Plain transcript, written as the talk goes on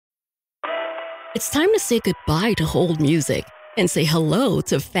It's time to say goodbye to hold music and say hello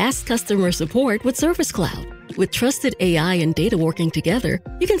to fast customer support with Service Cloud. With trusted AI and data working together,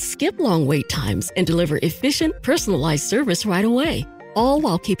 you can skip long wait times and deliver efficient, personalized service right away, all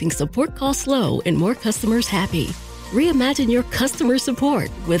while keeping support costs low and more customers happy. Reimagine your customer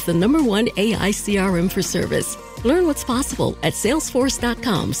support with the #1 AI CRM for service. Learn what's possible at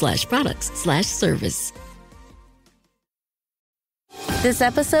salesforce.com/products/service. This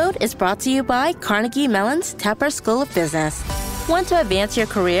episode is brought to you by Carnegie Mellon's Tepper School of Business. Want to advance your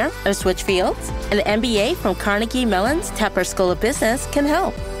career or switch fields? An MBA from Carnegie Mellon's Tepper School of Business can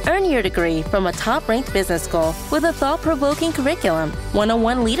help. Earn your degree from a top-ranked business school with a thought-provoking curriculum,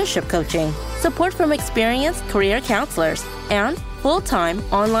 one-on-one leadership coaching, support from experienced career counselors, and full-time,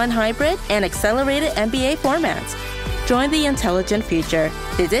 online hybrid, and accelerated MBA formats. Join the intelligent future.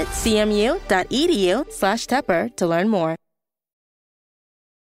 Visit cmu.edu/Tepper to learn more.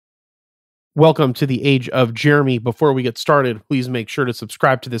 Welcome to the Age of Jeremy. Before we get started, please make sure to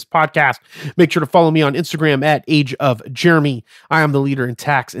subscribe to this podcast. Make sure to follow me on Instagram at Age of Jeremy. I am the leader in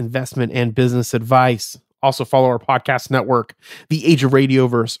tax, investment, and business advice. Also follow our podcast network, the Age of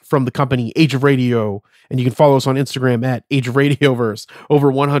Radioverse, from the company Age of Radio. And you can follow us on Instagram at Age of Radioverse.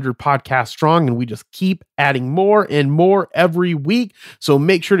 Over 100 podcasts strong, and we just keep adding more and more every week. So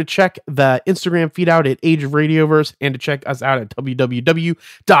make sure to check the Instagram feed out at Age of Radioverse and to check us out at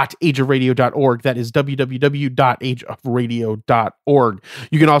www.ageofradio.org. That is www.ageofradio.org.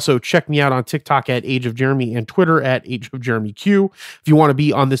 You can also check me out on TikTok at Age of Jeremy and Twitter at Age of Jeremy Q. If you want to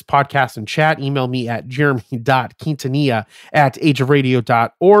be on this podcast and chat, email me at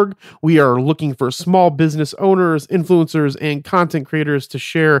jeremy.quintanilla@ageofradio.org. We are looking for small business owners, influencers, and content creators to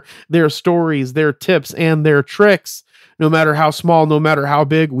share their stories, their tips, and their tricks. No matter how small, no matter how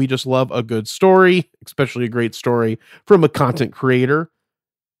big, we just love a good story, especially a great story from a content creator.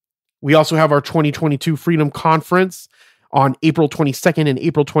 We also have our 2022 Freedom Conference on April 22nd and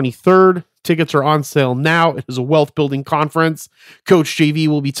April 23rd. Tickets are on sale now. It is a wealth building conference. Coach JV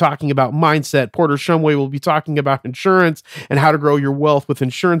will be talking about mindset. Porter Shumway will be talking about insurance and how to grow your wealth with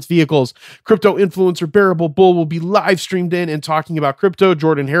insurance vehicles. Crypto influencer Bearable Bull will be live streamed in and talking about crypto.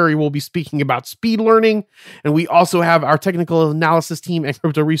 Jordan Harry will be speaking about speed learning. And we also have our technical analysis team and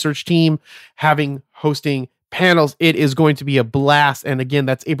crypto research team hosting panels. It is going to be a blast. And again,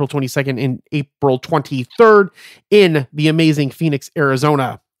 that's April 22nd and April 23rd in the amazing Phoenix,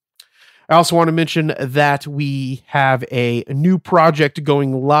 Arizona. I also want to mention that we have a new project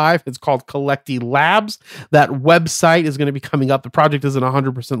going live. It's called Collecti Labs. That website is going to be coming up. The project isn't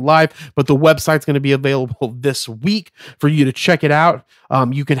 100% live, but the website's going to be available this week for you to check it out.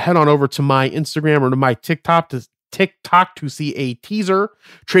 You can head on over to my Instagram or to my TikTok to see a teaser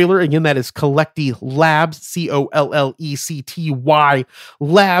trailer. Again, that is Collecti Labs, COLLECTY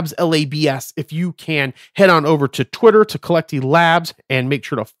Labs, LABS. If you can head on over to Twitter to Collecti Labs and make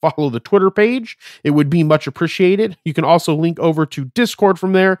sure to follow the Twitter page, it would be much appreciated. You can also link over to Discord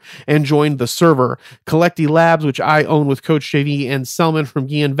from there and join the server. Collecti Labs, which I own with Coach JV and Selman from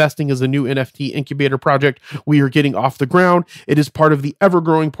Gee Investing, is a new NFT incubator project we are getting off the ground. It is part of the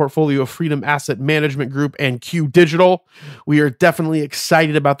ever-growing portfolio of Freedom Asset Management Group and Q Digital. We are definitely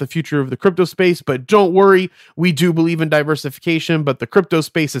excited about the future of the crypto space, but don't worry, we do believe in diversification, but the crypto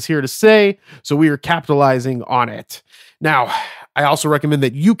space is here to stay, so we are capitalizing on it. Now, I also recommend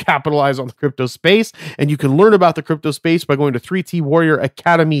that you capitalize on the crypto space, and you can learn about the crypto space by going to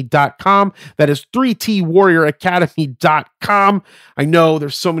 3twarrioracademy.com. That is 3twarrioracademy.com. I know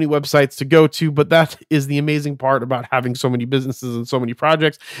there's so many websites to go to, but that is the amazing part about having so many businesses and so many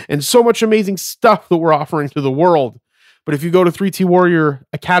projects and so much amazing stuff that we're offering to the world. But if you go to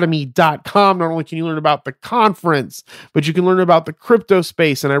 3twarrioracademy.com, not only can you learn about the conference, but you can learn about the crypto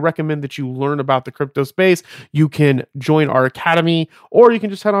space. And I recommend that you learn about the crypto space. You can join our academy, or you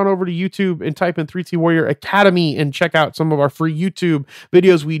can just head on over to YouTube and type in 3T Warrior Academy and check out some of our free YouTube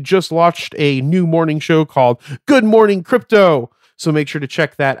videos. We just launched a new morning show called Good Morning Crypto, so make sure to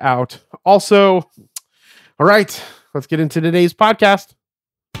check that out. Also, all right, let's get into today's podcast.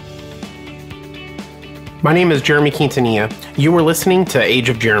 My name is Jeremy Quintanilla. You are listening to Age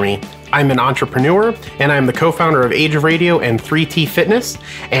of Jeremy. I'm an entrepreneur, and I'm the co-founder of Age of Radio and 3T Fitness,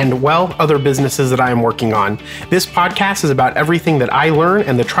 and, well, other businesses that I am working on. This podcast is about everything that I learn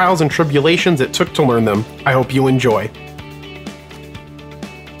and the trials and tribulations it took to learn them. I hope you enjoy.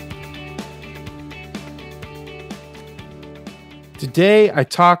 Today, I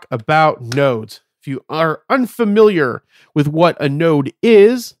talk about nodes. If you are unfamiliar with what a node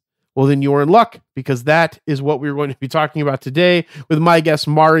is, well, then you're in luck, because that is what we're going to be talking about today with my guest,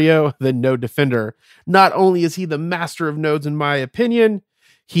 Mario, the Node Defender. Not only is he the master of nodes, in my opinion,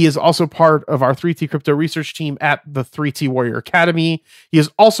 He is also part of our 3T Crypto research team at the 3T Warrior Academy. He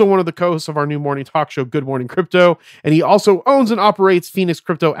is also one of the co-hosts of our new morning talk show, Good Morning Crypto. And he also owns and operates Phoenix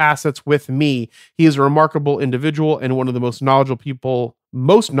Crypto Assets with me. He is a remarkable individual and one of the most knowledgeable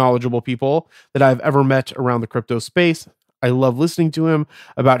people that I've ever met around the crypto space. I love listening to him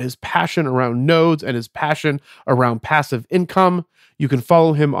about his passion around nodes and his passion around passive income. You can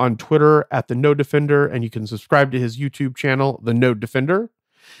follow him on Twitter at the Node Defender, and you can subscribe to his YouTube channel, The Node Defender.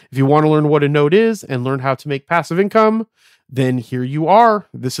 If you want to learn what a node is and learn how to make passive income, then here you are.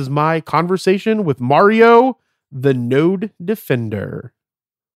 This is my conversation with Mario, the Node Defender.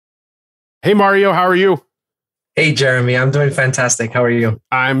 Hey, Mario, how are you? Hey, Jeremy, I'm doing fantastic. How are you?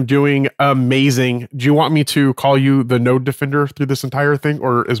 I'm doing amazing. Do you want me to call you the Node Defender through this entire thing,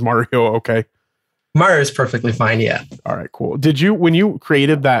 or is Mario okay? Mario is perfectly fine, yeah. All right, cool. When you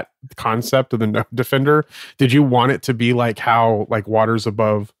created that concept of the Node Defender, did you want it to be like how like waters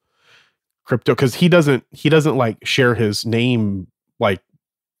above crypto? Because he doesn't like share his name like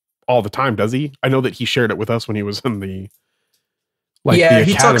all the time, does he? I know that he shared it with us when he was in the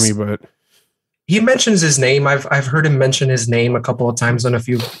academy, but he mentions his name. I've heard him mention his name a couple of times on a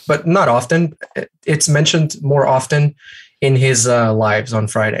few, but not often. It's mentioned more often in his lives on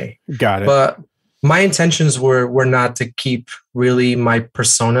Friday. Got it. But my intentions were not to keep really my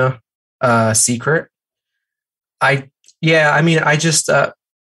persona secret. I guess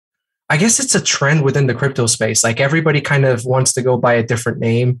it's a trend within the crypto space. Like everybody kind of wants to go by a different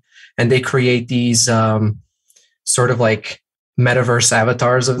name, and they create these sort of like metaverse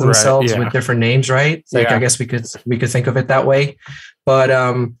avatars of themselves with different names, right? Like I guess we could think of it that way. But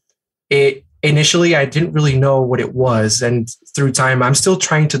initially I didn't really know what it was, and through time I'm still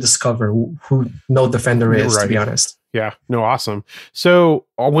trying to discover who Node Defender is, to be honest. Yeah, no, awesome. So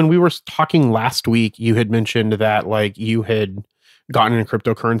when we were talking last week, you had mentioned that like you had gotten in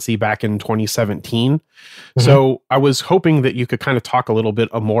cryptocurrency back in 2017. Mm-hmm. So I was hoping that you could kind of talk a little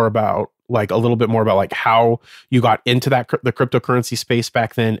bit more about how you got into the cryptocurrency space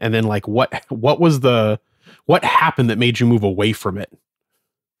back then, and then like what happened that made you move away from it.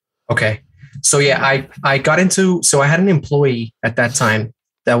 Okay. So yeah, I got into, so I had an employee at that time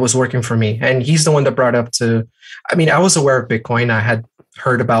that was working for me, and he's the one that brought up I was aware of Bitcoin. I had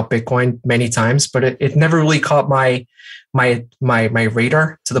heard about Bitcoin many times, but it never really caught my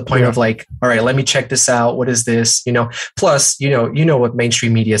radar to the point of like, all right, let me check this out. What is this? Plus, what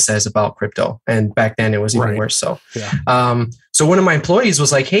mainstream media says about crypto. And back then it was even worse. So, so one of my employees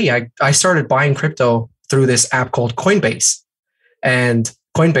was like, hey, I started buying crypto through this app called Coinbase, and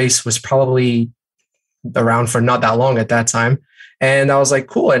Coinbase was probably around for not that long at that time. And I was like,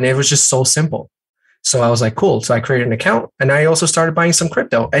 cool. And it was just so simple. So I was like, cool. So I created an account, and I also started buying some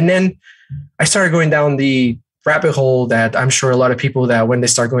crypto. And then I started going down the rabbit hole that I'm sure a lot of people that when they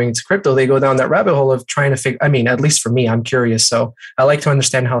start going into crypto, they go down that rabbit hole of trying to figure, at least for me, I'm curious. So I like to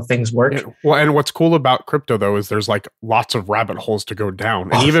understand how things work. Well, and what's cool about crypto though, is there's like lots of rabbit holes to go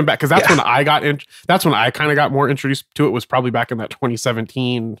down. And even back, cause that's when I got in, that's when I kind of got more introduced to it, was probably back in that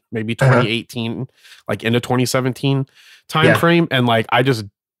 2017, maybe 2018, like into 2017 time frame. And like,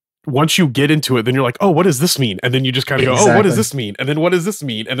 once you get into it, then you're like, oh, what does this mean? And then you just kind of go, oh, what does this mean? And then what does this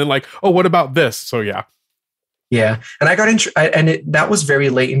mean? And then like, oh, what about this? So yeah. Yeah. And I got that was very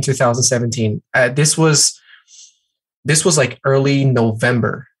late in 2017. This was like early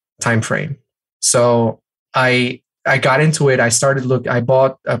November timeframe. So I got into it. I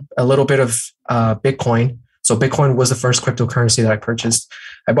bought a little bit of Bitcoin. So Bitcoin was the first cryptocurrency that I purchased.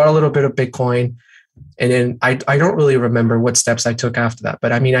 I bought a little bit of Bitcoin, and then I don't really remember what steps I took after that.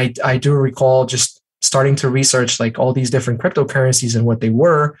 But I do recall just starting to research like all these different cryptocurrencies and what they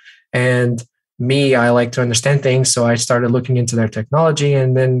were. And I like to understand things. So I started looking into their technology,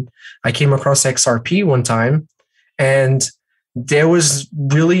 and then I came across XRP one time, and there was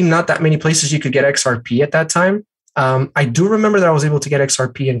really not that many places you could get XRP at that time. I do remember that I was able to get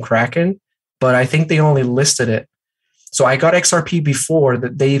XRP in Kraken, but I think they only listed it. So I got XRP before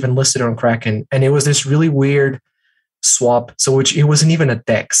that they even listed it on Kraken, and it was this really weird swap. So it wasn't even a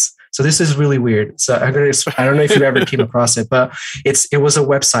DEX. So this is really weird. So I don't know if you ever came across it, but it was a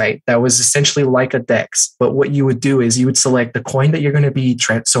website that was essentially like a DEX. But what you would do is you would select the coin that you're going to be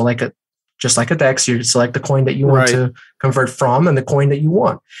just like a DEX, you select the coin that you want to convert from and the coin that you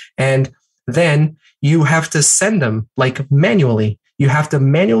want. And then you have to send them like manually. You have to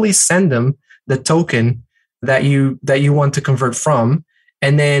manually send them the token that you want to convert from,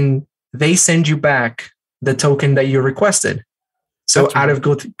 and then they send you back the token that you requested. So out of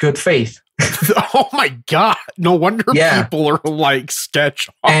good faith. Oh my God. No wonder people are like sketch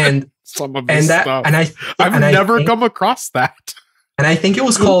on some of this stuff. And I've never come across that. and I think it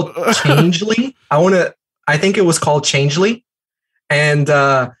was called Changely. I think it was called Changely. And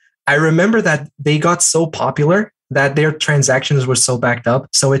I remember that they got so popular that their transactions were so backed up.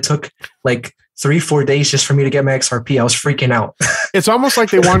 So it took like 3-4 days just for me to get my XRP. I was freaking out. It's almost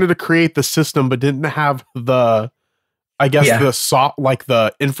like they wanted to create the system, but didn't have the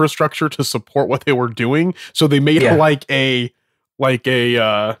the infrastructure to support what they were doing. So they made like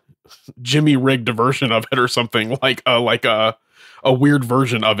a Jimmy rigged version of it or something, like a weird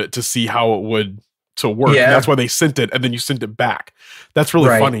version of it to see how it would to work. Yeah. That's why they sent it, and then you sent it back. That's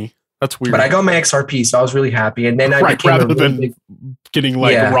really funny. That's weird. But I got my XRP, so I was really happy. And then I became rather than getting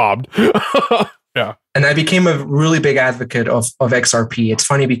robbed. Yeah. And I became a really big advocate of XRP. It's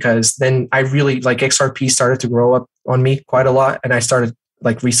funny because then I really XRP started to grow up on me quite a lot, and I started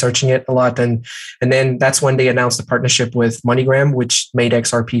researching it a lot. And then that's when they announced a partnership with MoneyGram, which made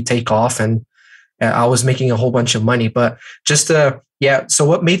XRP take off, and I was making a whole bunch of money. But just so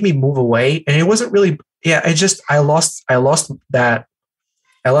what made me move away, and it wasn't really I lost that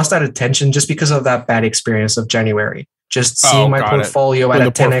attention just because of that bad experience of January. Just seeing my portfolio at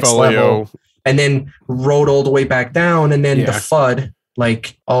a 10x level, and then rode all the way back down, and then the FUD,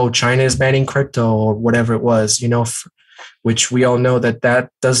 China is banning crypto or whatever it was, which we all know that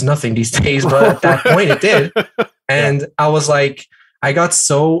does nothing these days, but at that point it did. And I was I got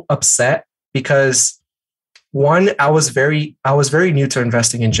so upset because one, I was very new to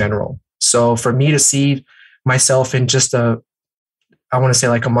investing in general. So for me to see myself in just a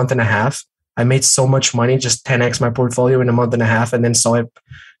month and a half, I made so much money, just 10x my portfolio in a month and a half, and then saw it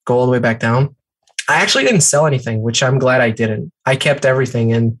go all the way back down. I actually didn't sell anything, which I'm glad I didn't. I kept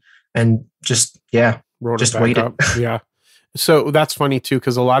everything and just waited. Up. Yeah. So that's funny too,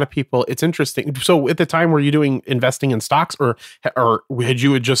 because a lot of people, it's interesting. So at the time, were you doing investing in stocks, or had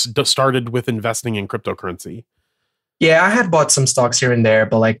you just started with investing in cryptocurrency? Yeah, I had bought some stocks here and there,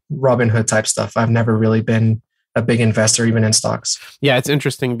 but Robinhood type stuff. I've never really been a big investor even in stocks. Yeah, it's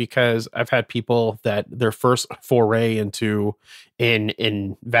interesting because I've had people that their first foray into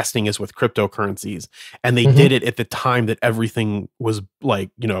investing is with cryptocurrencies, and they did it at the time that everything was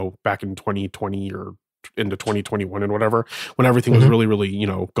back in 2020 or into 2021 and whatever, when everything was really, really,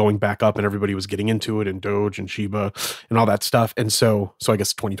 going back up and everybody was getting into it, and Doge and Shiba and all that stuff. And so I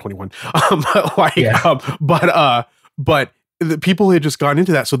guess 2021, but the people had just gotten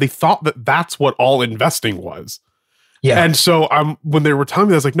into that. So they thought that that's what all investing was. Yeah. And so when they were telling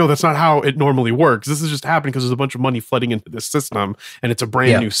me, I was like, no, that's not how it normally works. This is just happening because there's a bunch of money flooding into this system, and it's a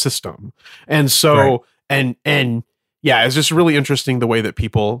brand new system. And so, and it's just really interesting the way that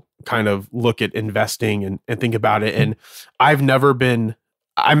people kind of look at investing and think about it. And I'm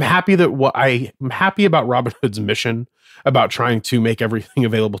happy about Robinhood's mission about trying to make everything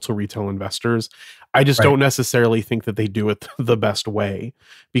available to retail investors. I just don't necessarily think that they do it the best way,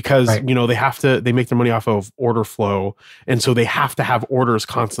 because, they make their money off of order flow. And so they have to have orders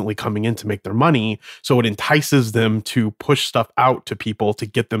constantly coming in to make their money. So it entices them to push stuff out to people to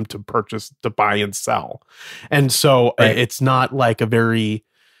get them to purchase, to buy and sell. And so it's not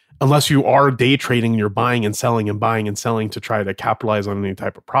unless you are day trading, you're buying and selling to try to capitalize on any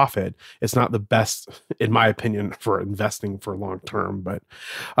type of profit, it's not the best, in my opinion, for investing for long term. But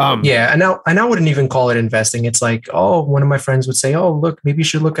and I wouldn't even call it investing. It's one of my friends would say, "Oh, look, maybe you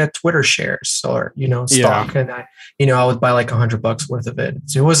should look at Twitter shares or stock." And I would buy $100 worth of it.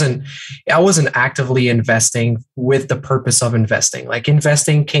 So I wasn't actively investing with the purpose of investing.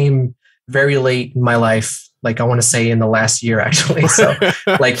 Investing came very late in my life. I want to say in the last year, actually. So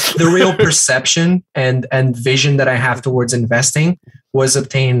the real perception and vision that I have towards investing was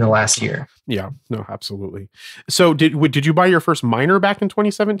obtained in the last year. Yeah, no, absolutely. So did you buy your first miner back in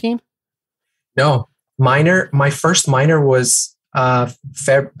 2017? No, my first miner was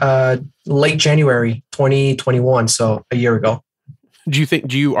late January 2021. So a year ago.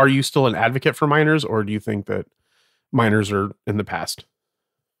 Are you still an advocate for miners, or do you think that miners are in the past?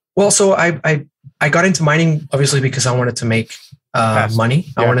 Well, so I got into mining obviously because I wanted to make money.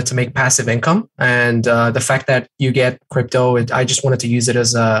 Yeah. I wanted to make passive income, and the fact that you get crypto, I just wanted to use it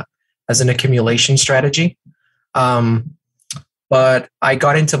as an accumulation strategy. But I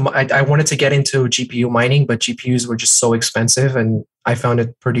wanted to get into GPU mining, but GPUs were just so expensive, and I found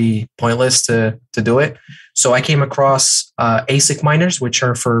it pretty pointless to do it. So I came across ASIC miners, which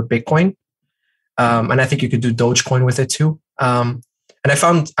are for Bitcoin, and I think you could do Dogecoin with it too. And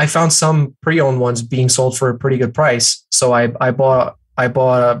I found some pre-owned ones being sold for a pretty good price. So I bought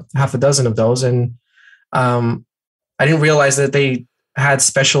half a dozen of those, and I didn't realize that they had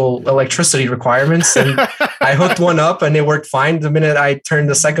special electricity requirements. And I hooked one up, and it worked fine. The minute I turned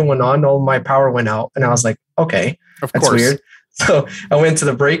the second one on, all my power went out, and I was like, okay, that's weird. So I went to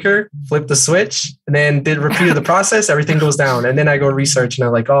the breaker, flipped the switch, and then repeated the process. Everything goes down. And then I go research and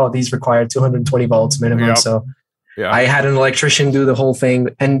I'm like, oh, these require 220 volts minimum. Yep. So I had an electrician do the whole thing.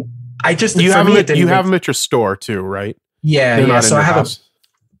 And I just, you have them at your store too, right? Yeah. So I have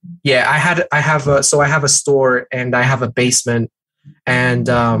a store and I have a basement, and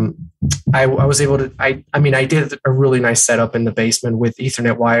I was able to, I did a really nice setup in the basement with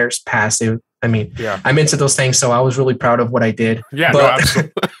Ethernet wires, passive. I'm into those things, so I was really proud of what I did. Yeah, but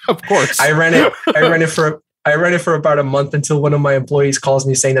absolutely. Of course. I ran it for about a month until one of my employees calls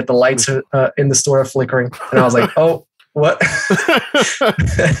me saying that the lights in the store are flickering, and I was like, "Oh, what?"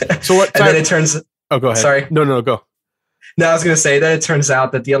 So what? And then it turns. Oh, go ahead. Sorry. No, go. No, I was going to say that it turns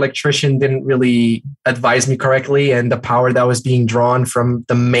out that the electrician didn't really advise me correctly, and the power that was being drawn from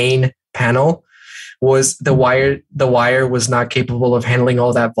the main panel was the wire. The wire was not capable of handling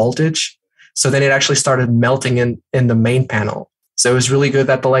all that voltage. So then it actually started melting in the main panel. So it was really good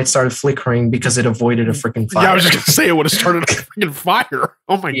that the light started flickering because it avoided a freaking fire. Yeah, I was just going to say it would have started a freaking fire.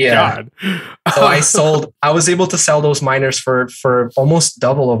 Oh my God. So I was able to sell those miners for almost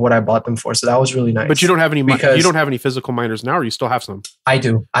double of what I bought them for. So that was really nice. But you don't have any physical miners now, or you still have some? I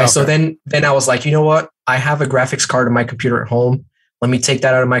do. Okay. So then I was like, you know what? I have a graphics card on my computer at home. Let me take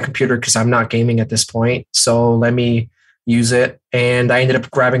that out of my computer because I'm not gaming at this point. So let me use it. And I ended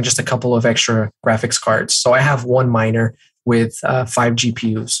up grabbing just a couple of extra graphics cards. So I have one miner with 5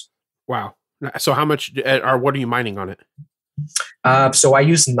 GPUs. Wow. So how much what are you mining on it? So I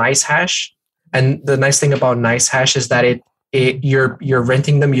use NiceHash. And the nice thing about NiceHash is that you're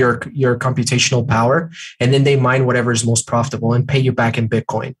renting them your computational power, and then they mine whatever is most profitable and pay you back in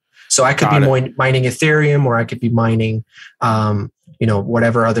Bitcoin. So I could be mining Ethereum, or I could be mining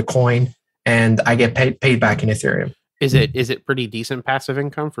whatever other coin, and I get paid back in Ethereum. Is it pretty decent passive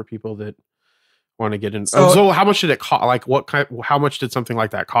income for people that want to get in? So how much did it cost? Like how much did something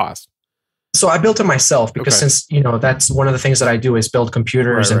like that cost? So I built it myself because since, that's one of the things that I do is build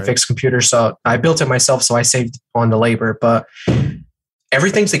computers and fix computers. So I built it myself. So I saved on the labor, but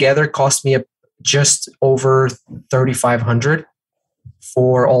everything together cost me just over $3,500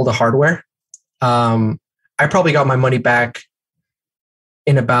 for all the hardware. I probably got my money back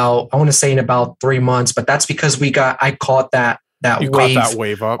in about 3 months, but that's because I caught that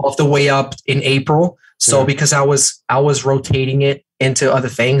wave up of the way up in April. So because I was rotating it into other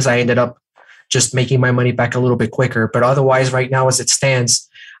things, I ended up just making my money back a little bit quicker. But otherwise, right now, as it stands,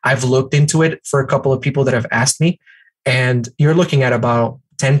 I've looked into it for a couple of people that have asked me, and you're looking at about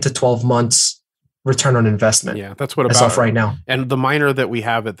 10 to 12 months return on investment. Yeah, that's what about right now. And the miner that we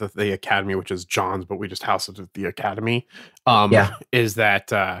have at the Academy, which is John's, but we just house it at the Academy, is that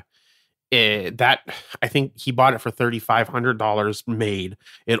that I think he bought it for $3,500 made.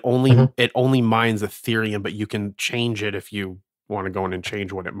 It only mines Ethereum, but you can change it if you want to go in and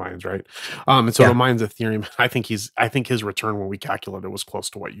change what it mines, right? And so it mines Ethereum. I think his return when we calculated was close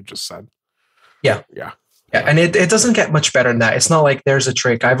to what you just said. Yeah. And it doesn't get much better than that. It's not like there's a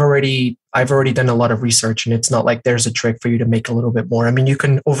trick. I've already done a lot of research, and it's not like there's a trick for you to make a little bit more. I mean, you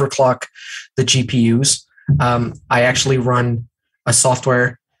can overclock the GPUs. I actually run a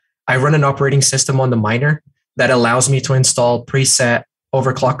software. I run an operating system on the miner that allows me to install preset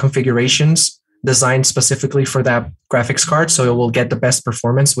overclock configurations designed specifically for that graphics card, so it will get the best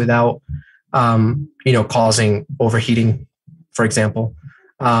performance without, causing overheating, for example.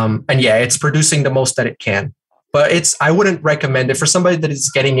 It's producing the most that it can. But I wouldn't recommend it for somebody that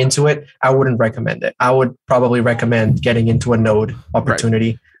is getting into it. I wouldn't recommend it. I would probably recommend getting into a node opportunity.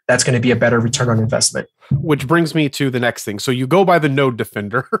 Right. That's going to be a better return on investment. Which brings me to the next thing. So you go by the Node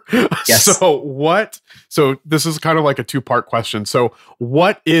Defender. Yes. So this is kind of like a two-part question. So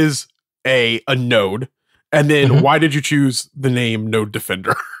what is a node? And then why did you choose the name Node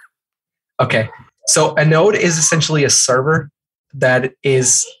Defender? Okay. So a node is essentially a server that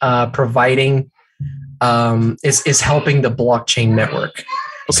is providing, is helping the blockchain network. Okay.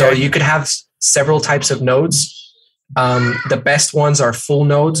 So you could have several types of nodes. The best ones are full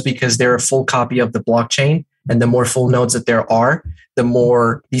nodes because they're a full copy of the blockchain. And the more full nodes that there are, the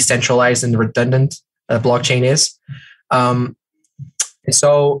more decentralized and redundant the blockchain is.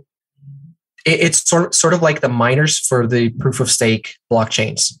 So it's sort of like the miners for the proof of stake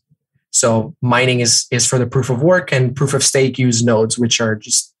blockchains. So mining is for the proof of work, and proof of stake use nodes, which are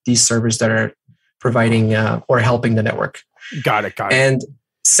just these servers that are providing or helping the network. Got it. And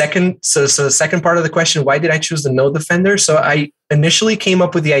second part of the question, why did I choose the Node Defender? So I initially came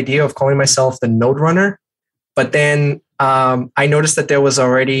up with the idea of calling myself the Node Runner, but then I noticed that there was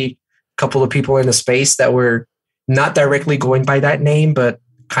already a couple of people in the space that were not directly going by that name, but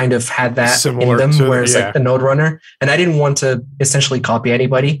kind of had that Similar in them, to, where it's yeah. like the node runner. And I didn't want to essentially copy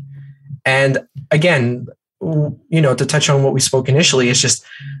anybody. And again, to touch on what we spoke initially, it's just,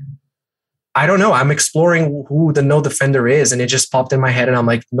 I don't know. I'm exploring who the node defender is, and it just popped in my head. And I'm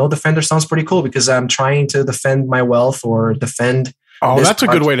like, node defender sounds pretty cool because I'm trying to defend my wealth or defend. Oh, that's a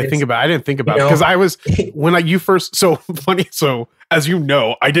good way to think about it. I didn't think about it because I was you first. So funny. So as you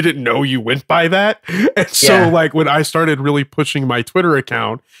know, I didn't know you went by that. And so like when I started really pushing my Twitter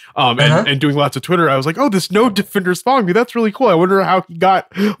account and doing lots of Twitter, I was like, oh, this node defender's following me. That's really cool. I wonder how he got,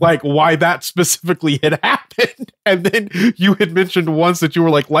 like, why that specifically had happened. And then you had mentioned once that you were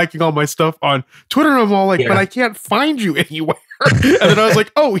like liking all my stuff on Twitter. And I'm all like, but I can't find you anywhere. And then I was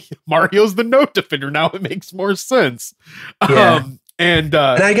like, oh, Mario's the node defender. Now it makes more sense. Yeah. And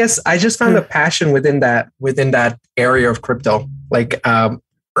I guess I just found a passion within that area of crypto, like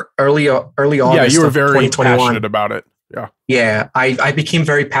early August. Yeah, you were very passionate about it. Yeah, I became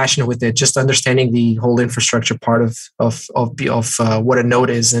very passionate with it, just understanding the whole infrastructure part of what a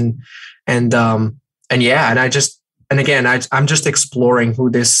node is, and I'm just exploring who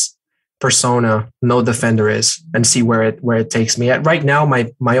this persona node defender is and see where it takes me. Right now,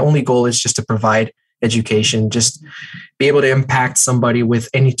 my only goal is just to provide education, just be able to impact somebody with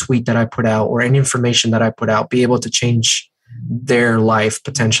any tweet that I put out or any information that I put out, be able to change their life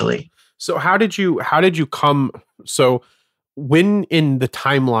potentially. So how did you come? So when in the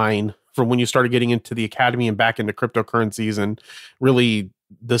timeline from when you started getting into the academy and back into cryptocurrencies and really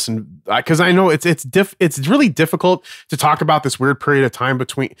this, and because I know it's really difficult to talk about this weird period of time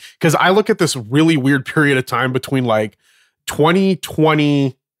between, because I look at this really weird period of time between like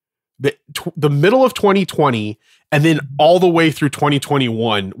 2020, the middle of 2020 and then all the way through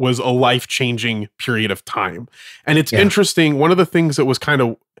 2021 was a life-changing period of time. And it's interesting. One of the things that was kind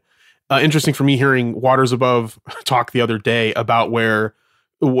of interesting for me hearing Waters Above talk the other day about where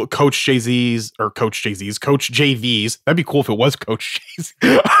Coach JV's, that'd be cool if it was Coach J's,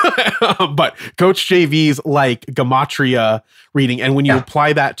 but Coach JV's like Gematria reading. And when you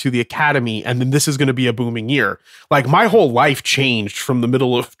apply that to the academy, and then this is going to be a booming year, like my whole life changed from the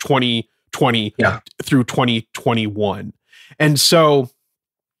middle of 2020 through 2021. And so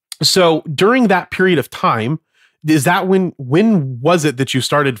during that period of time, is that when was it that you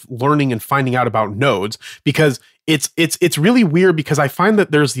started learning and finding out about nodes? Because it's really weird, because I find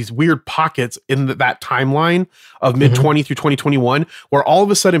that there's these weird pockets in that timeline of mid 20 through 2021 where all of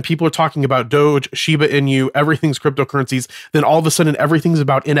a sudden people are talking about Doge, Shiba Inu, everything's cryptocurrencies. Then all of a sudden everything's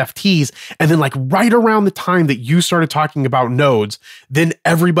about NFTs. And then like right around the time that you started talking about nodes, then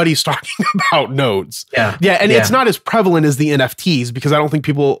everybody's talking about nodes. Yeah. And it's not as prevalent as the NFTs because I don't think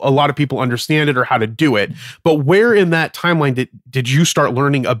a lot of people understand it or how to do it. But where in that timeline did you start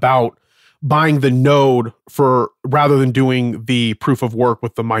learning about buying the node rather than doing the proof of work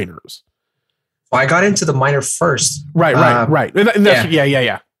with the miners? Well, I got into the miner first. Right. And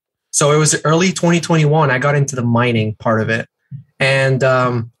that's, So it was early 2021. I got into the mining part of it. And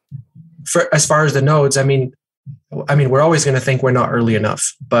as far as the nodes, I mean, we're always going to think we're not early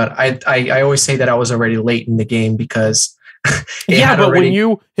enough, but I always say that I was already late in the game because when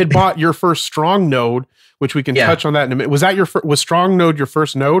you had bought your first strong node, which we can touch on that in a minute, was strong node your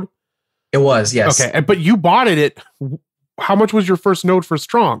first node? It was, yes. Okay, but you bought it how much was your first node for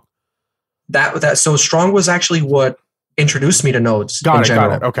strong? So strong was actually what introduced me to nodes. Got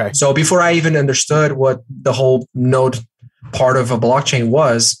it. Okay. So before I even understood what the whole node part of a blockchain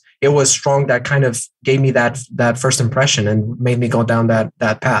was, it was strong that kind of gave me that first impression and made me go down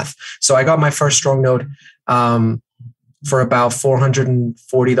that path. So I got my first strong node for about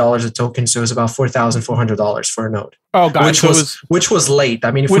 $440 a token. So it was about $4,400 for a node. Oh, God. Which was late. I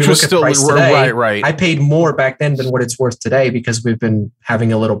mean, if we look at price today, right. I paid more back then than what it's worth today because we've been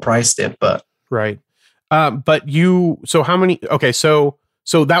having a little price dip. But right. But so how many? Okay, so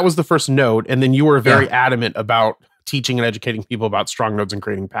that was the first node, and then you were very adamant about teaching and educating people about strong nodes and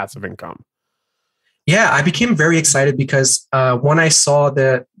creating passive income. Yeah, I became very excited because when I saw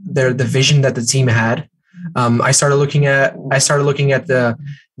the vision that the team had, I started looking at the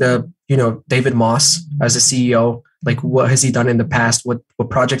David Moss as a CEO. Like, what has he done in the past? What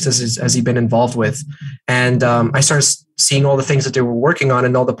projects has he been involved with? And I started seeing all the things that they were working on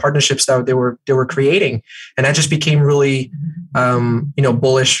and all the partnerships that they were creating. And I just became really,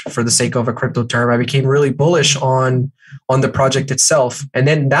 bullish, for the sake of a crypto term. I became really bullish on the project itself. And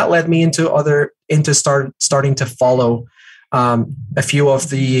then that led me starting to follow a few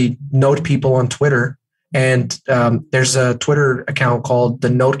of the node people on Twitter. And there's a Twitter account called the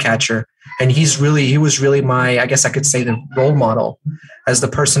Node Catcher. And he was really my, I guess I could say, the role model as the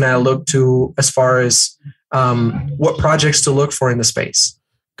person I looked to as far as what projects to look for in the space.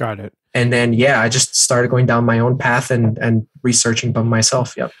 Got it. And then, I just started going down my own path and researching by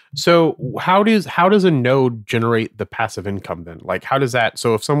myself. Yep. So how does a node generate the passive income then? Like, how does that?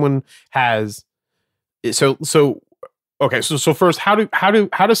 So if someone has, okay. So first, how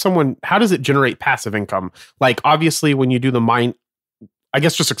does it generate passive income? Like, obviously, when you do the mine, I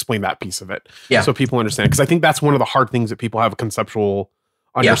guess just explain that piece of it, so people understand. Because I think that's one of the hard things that people have a conceptual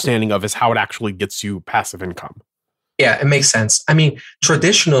understanding of is how it actually gets you passive income. Yeah, it makes sense. I mean,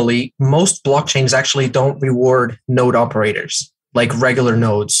 traditionally, most blockchains actually don't reward node operators like regular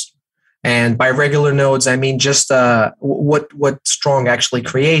nodes. And by regular nodes, I mean just what Strong actually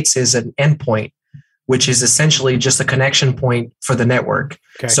creates is an endpoint, which is essentially just a connection point for the network.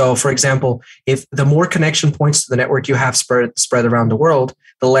 Okay. So, for example, if the more connection points to the network you have spread around the world,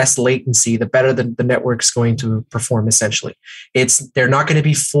 the less latency, the better the network's going to perform, essentially. They're not going to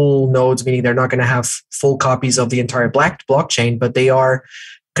be full nodes, meaning they're not going to have full copies of the entire blockchain, but they are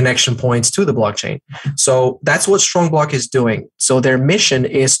connection points to the blockchain. So that's what StrongBlock is doing. So their mission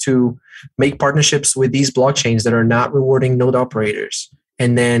is to make partnerships with these blockchains that are not rewarding node operators,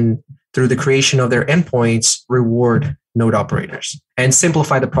 and then through the creation of their endpoints, reward node operators and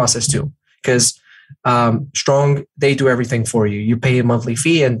simplify the process too. Because Strong, they do everything for you. You pay a monthly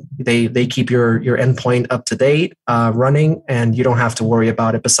fee, and they keep your endpoint up to date, running, and you don't have to worry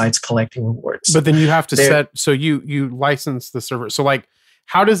about it besides collecting rewards. But then you have to so you license the server. So like,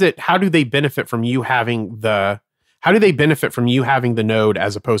 how do they benefit from you having the node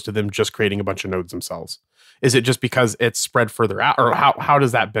as opposed to them just creating a bunch of nodes themselves? Is it just because it's spread further out, or how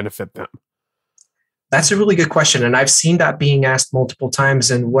does that benefit them? That's a really good question. And I've seen that being asked multiple times.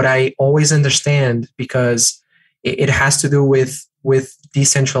 And what I always understand, because it has to do with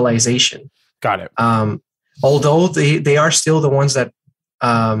decentralization. Got it. Although they are still the ones that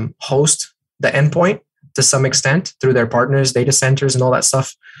host the endpoint to some extent through their partners, data centers, and all that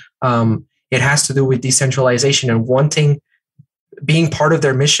stuff. It has to do with decentralization and being part of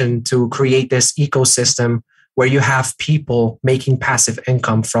their mission to create this ecosystem where you have people making passive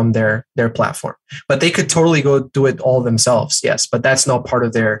income from their platform. But they could totally go do it all themselves, yes, but that's not part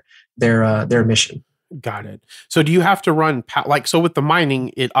of their mission. Got it. So do you have to run, so with the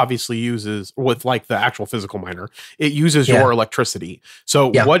mining, it obviously uses, with like the actual physical miner, it uses your electricity. So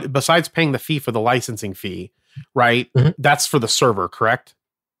what, besides paying the fee for the licensing fee, right? Mm-hmm. That's for the server, correct?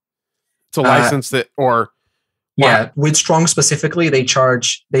 To license that, or... Yeah, with Strong specifically, they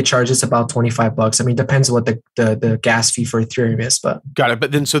charge us about $25. I mean, depends what the gas fee for Ethereum is, but got it.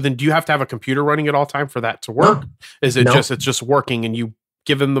 But then do you have to have a computer running at all time for that to work? No. Is it it's just working, and you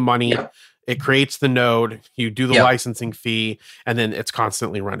give them the money, it creates the node, you do the licensing fee, and then it's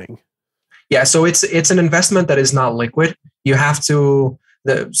constantly running? Yeah, so it's an investment that is not liquid. You have to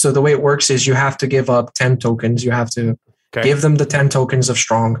so the way it works is you have to give up 10 tokens. You have to give them the 10 tokens of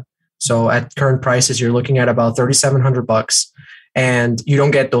Strong. So at current prices, you're looking at about $3,700, and you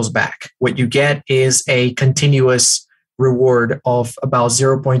don't get those back. What you get is a continuous reward of about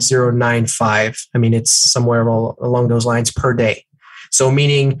 0.095. I mean, it's somewhere along those lines per day. So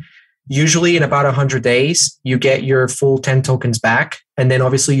meaning usually in about 100 days, you get your full 10 tokens back. And then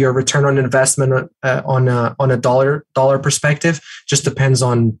obviously your return on investment on a dollar perspective just depends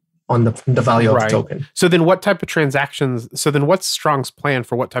on the value of the token. So then what's Strong's plan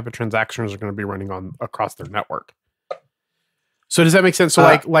for what type of transactions are going to be running on across their network? So does that make sense?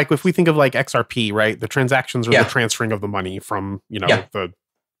 So like if we think of like XRP, right? The transactions are the transferring of the money from, the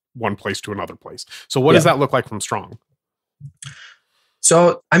one place to another place. So what does that look like from Strong?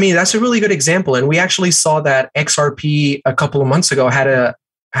 So, I mean, that's a really good example. And we actually saw that XRP a couple of months ago had a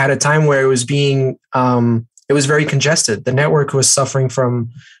time where it was being, it was very congested. The network was suffering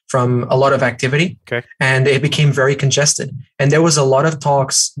from a lot of activity, and it became very congested. And there was a lot of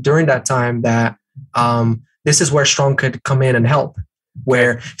talks during that time that this is where Strong could come in and help.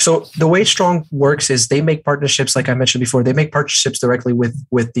 So the way Strong works is they make partnerships, like I mentioned before, they make partnerships directly with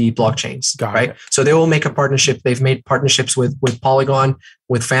the blockchains, right? So they will make a partnership. They've made partnerships with Polygon,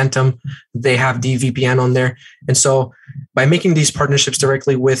 with Phantom. They have DVPN on there. And so by making these partnerships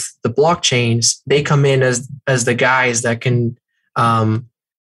directly with the blockchains, they come in as the guys that can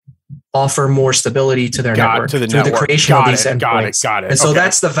offer more stability to their network through the creation of these endpoints. Got it. And so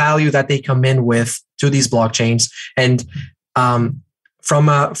that's the value that they come in with to these blockchains. And from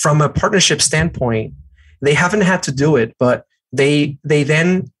a partnership standpoint, they haven't had to do it, but they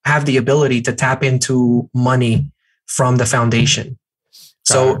then have the ability to tap into money from the foundation.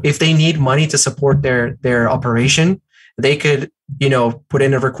 So if they need money to support their operation, they could, put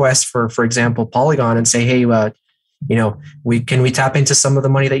in a request for example, Polygon, and say, hey, can we tap into some of the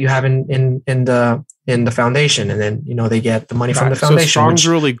money that you have in in the foundation, and then they get the money from the So foundation. Strong's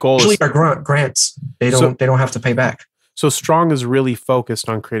really goal usually are grants. They don't have to pay back. So Strong is really focused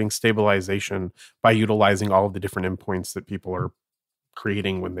on creating stabilization by utilizing all of the different endpoints that people are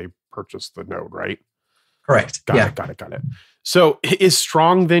creating when they purchase the node, right? Correct. Got it. So is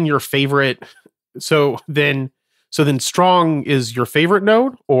Strong then your favorite? So then Strong is your favorite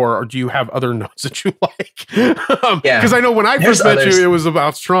node, or do you have other nodes that you like? Because I know when I first met you, it was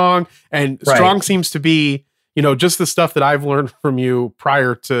about Strong, and Strong seems to be, just the stuff that I've learned from you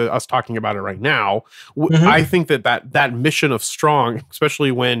prior to us talking about it right now. I think that mission of Strong,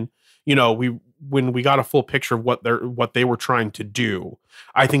 especially when we got a full picture of what they were trying to do,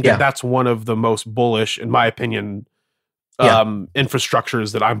 I think that's one of the most bullish, in my opinion,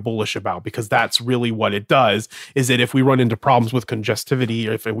 infrastructures that I'm bullish about, because that's really what it does, is that if we run into problems with congestivity,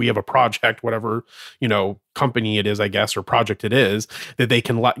 or if we have a project, whatever, company it is, I guess, or project it is, that they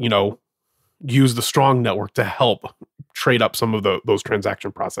can use the Strong network to help trade up some of those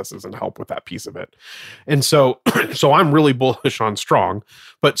transaction processes and help with that piece of it. And so I'm really bullish on Strong.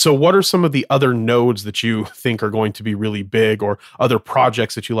 But so what are some of the other nodes that you think are going to be really big, or other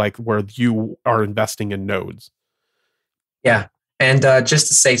projects that you like where you are investing in nodes? Yeah. And just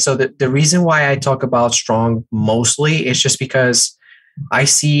to say, so the reason why I talk about Strong mostly is just because I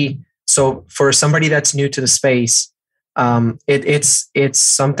see, so for somebody that's new to the space, it's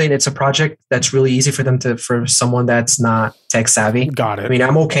a project that's really easy for someone that's not tech savvy. Got it. I mean,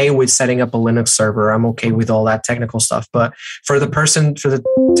 I'm okay with setting up a Linux server. I'm okay with all that technical stuff. But for the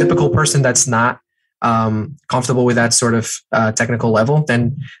typical person that's not comfortable with that sort of technical level,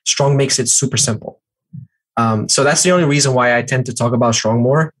 then Strong makes it super simple. So that's the only reason why I tend to talk about Strong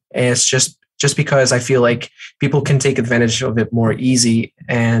more. And it's just because I feel like people can take advantage of it more easy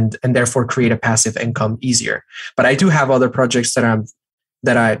and therefore create a passive income easier. But I do have other projects that I'm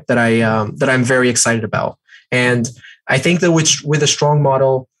very excited about. And I think that with a Strong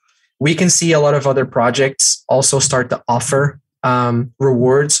model, we can see a lot of other projects also start to offer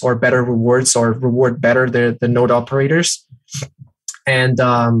rewards or reward better the node operators. And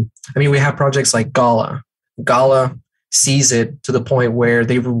we have projects like Gala. Gala sees it to the point where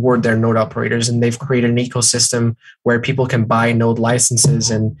they reward their node operators, and they've created an ecosystem where people can buy node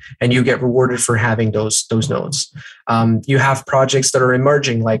licenses and you get rewarded for having those nodes. You have projects that are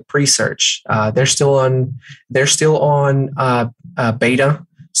emerging like Presearch. They're still on beta,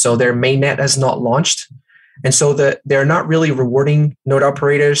 so their mainnet has not launched, and so they're not really rewarding node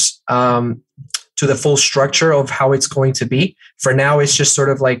operators to the full structure of how it's going to be. For now, it's just sort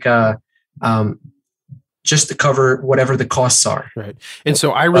of like just to cover whatever the costs are. Right. And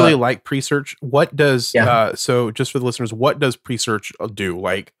so I really like Presearch. What does, so just for the listeners, what does Presearch do?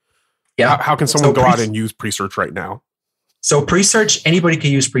 Like, how can someone go out and use Presearch right now? So Presearch, anybody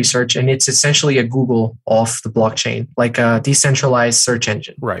can use Presearch, and it's essentially a Google off the blockchain, like a decentralized search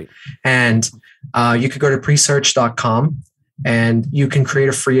engine. Right. And you could go to presearch.com and you can create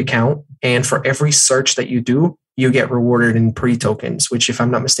a free account. And for every search that you do, you get rewarded in pre-tokens, which, if I'm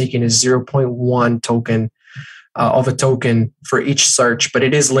not mistaken, is 0.1 token of a token for each search, but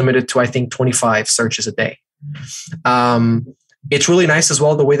it is limited to, I think, 25 searches a day. It's really nice as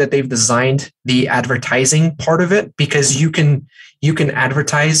well the way that they've designed the advertising part of it, because you can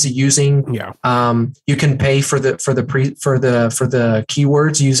advertise using you can pay for the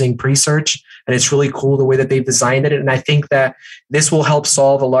keywords using Presearch, and it's really cool the way that they've designed it. And I think that this will help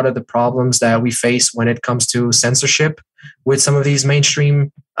solve a lot of the problems that we face when it comes to censorship with some of these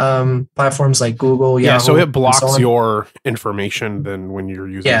mainstream platforms like Google. Yahoo, so it blocks your information then when you're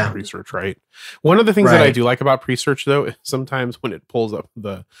using Presearch, right? One of the things that I do like about Presearch, though, is sometimes when it pulls up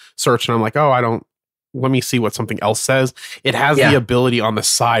the search and I'm like, let me see what something else says. It has the ability on the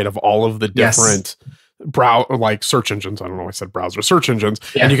side of all of the different search engines. I don't know. I said browser search engines,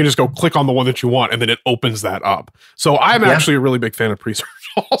 and you can just go click on the one that you want, and then it opens that up. So I'm actually a really big fan of Presearch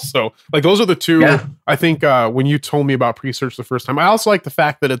also. Like, those are the two, I think, when you told me about Presearch the first time. I also like the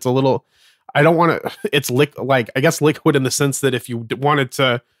fact that it's a little, I don't want to, it's liquid in the sense that if you wanted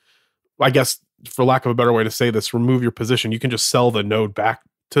to, I guess, for lack of a better way to say this, remove your position, you can just sell the node back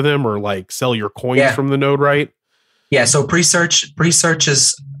to them, or like sell your coins from the node, right? Yeah. So Presearch's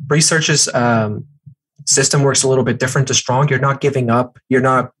system works a little bit different to Strong. You're not giving up. You're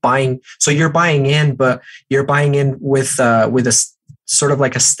not buying. So you're buying in, but you're buying in with a sort of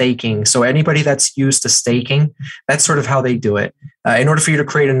like a staking. So anybody that's used to staking, that's sort of how they do it. In order for you to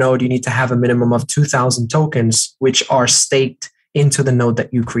create a node, you need to have a minimum of 2,000 tokens, which are staked into the node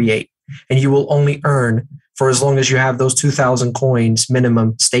that you create, and you will only earn for as long as you have those 2,000 coins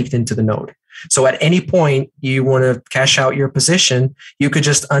minimum staked into the node. So at any point you want to cash out your position, you could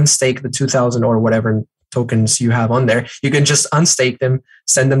just unstake the 2,000 or whatever tokens you have on there, you can just unstake them,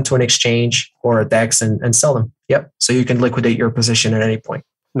 send them to an exchange or a DEX and sell them. Yep. So you can liquidate your position at any point.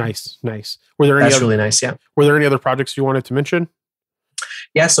 Nice. Were there That's really nice. Yeah. Were there any other projects you wanted to mention?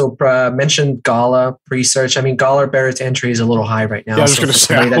 Yeah, so mentioned Gala research. I mean, Gala barrier to entry is a little high right now. Yeah, I was going to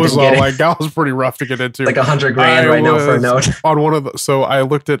say, I was like, Gala's pretty rough to get into. Like $100,000 right now for a node. On one of the, so I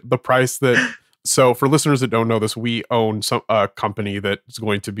looked at the price that. So for listeners that don't know this, we own a company that is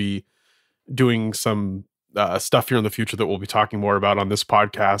going to be doing some stuff here in the future that we'll be talking more about on this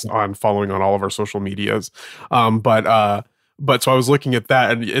podcast, on following on all of our social medias. But so I was looking at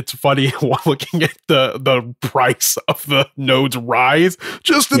that, and it's funny while looking at the price of the nodes rise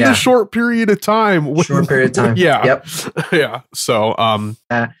just in the short period of time. Short period of time. Yeah. Yep. Yeah. So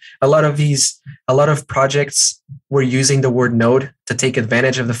a lot of projects were using the word node to take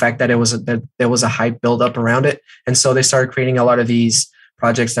advantage of the fact that there was a hype buildup around it, and so they started creating a lot of these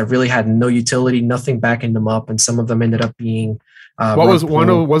projects that really had no utility, nothing backing them up, and some of them ended up being. Was it one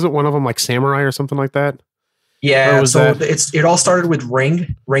of them like Samurai or something like that? Yeah, so it all started with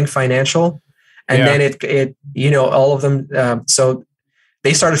Ring Financial, and then it all of them. So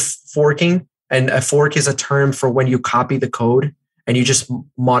they started forking, and a fork is a term for when you copy the code and you just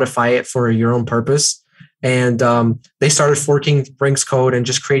modify it for your own purpose. And they started forking Ring's code and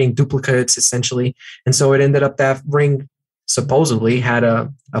just creating duplicates essentially. And so it ended up that Ring supposedly had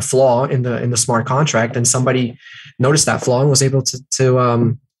a flaw in the smart contract, and somebody noticed that flaw and was able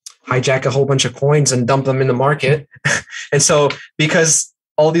to hijack a whole bunch of coins and dump them in the market. And so because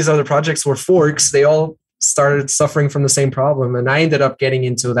all these other projects were forks, they all started suffering from the same problem. And I ended up getting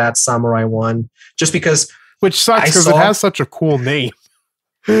into that Samurai one just because. Which sucks because it has such a cool name.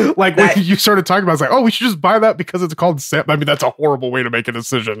 Like when you started talking about, it's like, oh, we should just buy that because it's called Sam. I mean, that's a horrible way to make a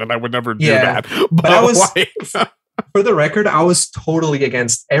decision, and I would never do that. But I was, for the record, I was totally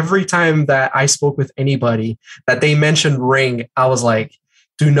against every time that I spoke with anybody that they mentioned Ring. I was like,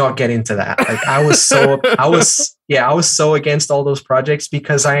 do not get into that. Like I was so against all those projects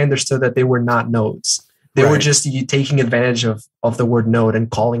because I understood that they were not nodes. They were just taking advantage of the word node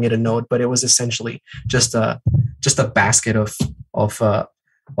and calling it a node, but it was essentially just a basket of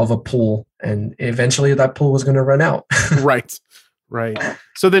a pool, and eventually that pool was going to run out. Right.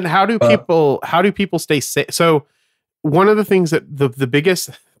 So then, how do people stay safe? So one of the things that the biggest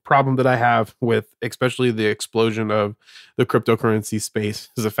problem that I have with especially the explosion of the cryptocurrency space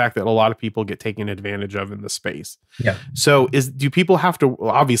is the fact that a lot of people get taken advantage of in the space. Yeah. So do people have to,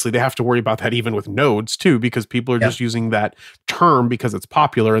 obviously they have to worry about that even with nodes too, because people are just using that term because it's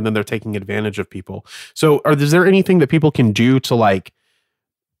popular, and then they're taking advantage of people. So is there anything that people can do to like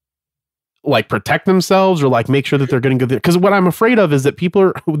protect themselves or like make sure that they're getting good? Because what I'm afraid of is that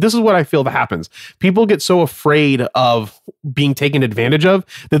this is what I feel that happens. People get so afraid of being taken advantage of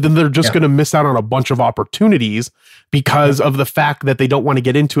that then they're just going to miss out on a bunch of opportunities because of the fact that they don't want to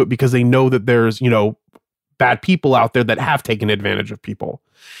get into it because they know that there's, bad people out there that have taken advantage of people.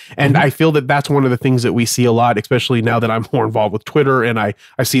 And I feel that that's one of the things that we see a lot, especially now that I'm more involved with Twitter, and I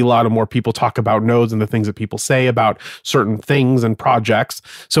see a lot of more people talk about nodes and the things that people say about certain things and projects.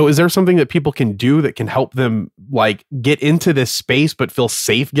 So is there something that people can do that can help them like get into this space, but feel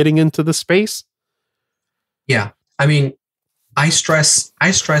safe getting into the space? Yeah. I mean, I stress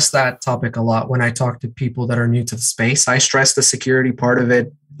that topic a lot when I talk to people that are new to the space. I stress the security part of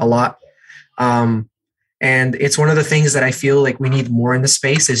it a lot. And it's one of the things that I feel like we need more in the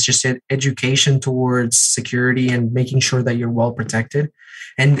space is just education towards security and making sure that you're well protected.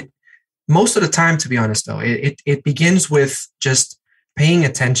 And most of the time, to be honest, though, it begins with just paying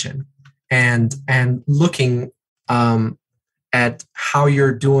attention and looking at how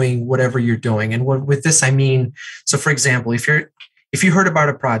you're doing whatever you're doing. And with this, I mean, so for example, if you heard about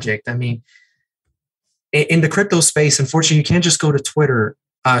a project, I mean, in the crypto space, unfortunately, you can't just go to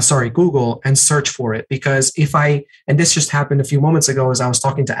Google and search for it, because and this just happened a few moments ago as I was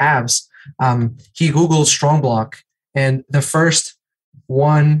talking to Abs, he Googled strong block, and the first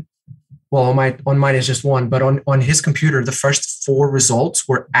one, well, on mine is just one, but on his computer, the first 4 results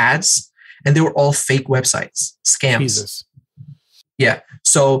were ads, and they were all fake websites, scams. Jesus. Yeah.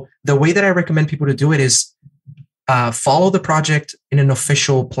 So the way that I recommend people to do it is follow the project in an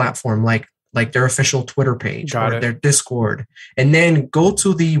official platform, like their official Twitter page or their Discord, and then go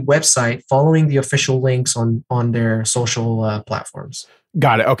to the website following the official links on their social platforms.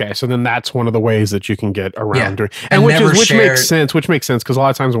 Got it. Okay. So then that's one of the ways that you can get around it. And which makes sense because a lot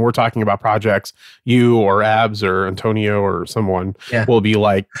of times when we're talking about projects, you or Abs or Antonio or someone will be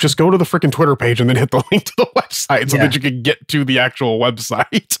like, just go to the freaking Twitter page and then hit the link to the website so that you can get to the actual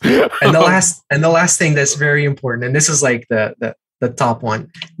website. And the last thing that's very important, and this is like the the top one.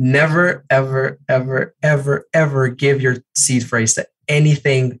 Never, ever, ever, ever, ever give your seed phrase to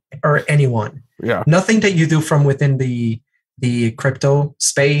anything or anyone. Yeah. Nothing that you do from within the crypto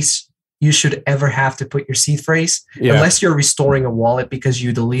space, you should ever have to put your seed phrase unless you're restoring a wallet because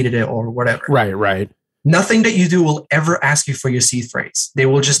you deleted it or whatever. Right. Nothing that you do will ever ask you for your seed phrase. They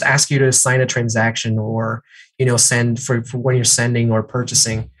will just ask you to sign a transaction or, send for when you're sending or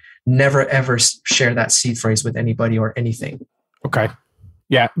purchasing. Never, ever share that seed phrase with anybody or anything. Okay.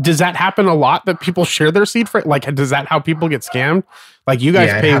 Yeah. Does that happen a lot that people share their seed phrase? Like, does that how people get scammed? Like, you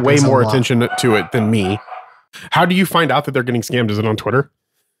guys pay way more attention to it than me. How do you find out that they're getting scammed? Is it on Twitter?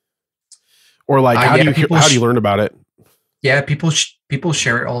 Or like, how do you learn about it? Yeah, people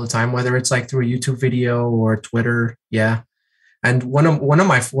share it all the time, whether it's like through a YouTube video or Twitter. Yeah. And one of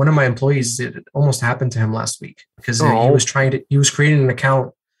my employees, it almost happened to him last week because he was creating an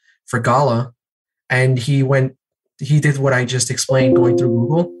account for Gala, and he did what I just explained, going through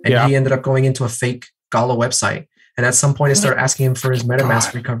Google, and he ended up going into a fake Gala website. And at some point I started asking him for his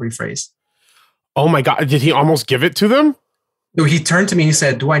MetaMask recovery phrase. Oh my God. Did he almost give it to them? So he turned to me and he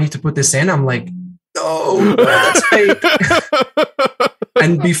said, "Do I need to put this in?" I'm like, no, that's fake.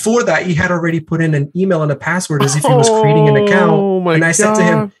 And before that, he had already put in an email and a password as if he was creating an account. And I said to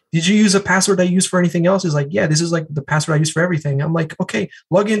him, "Did you use a password I use for anything else?" He's like, "Yeah, this is like the password I use for everything." I'm like, "Okay,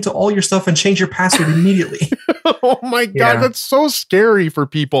 log into all your stuff and change your password immediately." Oh my God, that's so scary for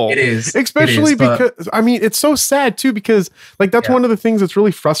people. It is. Especially because, I mean, it's so sad too, because like, that's one of the things that's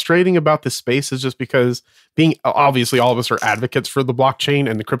really frustrating about this space is just because obviously all of us are advocates for the blockchain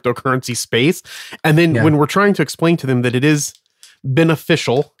and the cryptocurrency space. And then when we're trying to explain to them that it is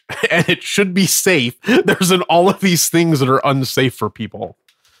beneficial and it should be safe, there's all of these things that are unsafe for people.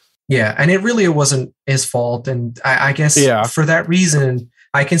 Yeah. And it wasn't his fault. And I guess for that reason,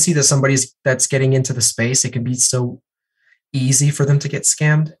 I can see that somebody's that's getting into the space, it can be so easy for them to get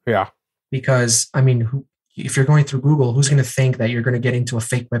scammed. Yeah. Because I mean, if you're going through Google, who's going to think that you're going to get into a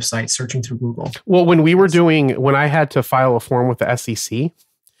fake website searching through Google? Well, when I had to file a form with the SEC,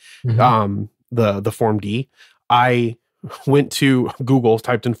 the Form D, I went to Google,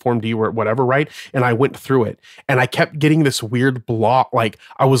 typed in Form D or whatever, right? And I went through it and I kept getting this weird block. Like,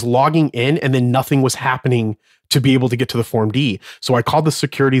 I was logging in and then nothing was happening to be able to get to the Form D. So I called the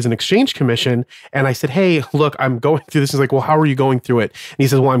Securities and Exchange Commission and I said, "Hey, look, I'm going through this." He's like, "Well, how are you going through it?" And he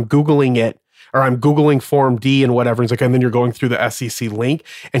says, "Well, I'm Googling it, or I'm Googling Form D and whatever." And he's like, "And then you're going through the SEC link."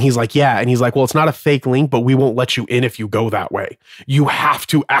 And he's like, "Yeah." And he's like, "Well, it's not a fake link, but we won't let you in if you go that way. You have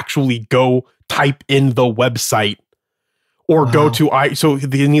to actually go type in the website or go to so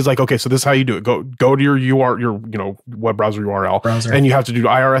then he's like, "Okay, so this is how you do it. Go to your web browser URL, and you have to do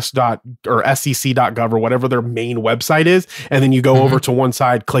irs. or sec.gov or whatever their main website is, and then you go over to one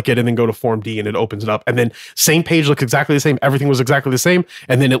side, click it, and then go to Form D, and it opens it up, and then same page looks exactly the same, everything was exactly the same,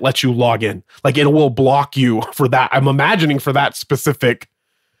 and then it lets you log in. Like, it will block you for that. I'm imagining for that specific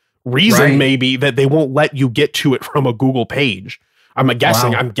reason, maybe that they won't let you get to it from a Google page. I'm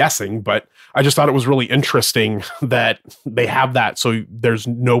guessing, but I just thought it was really interesting that they have that. So there's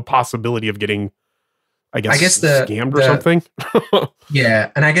no possibility of getting, I guess scammed or something. Yeah.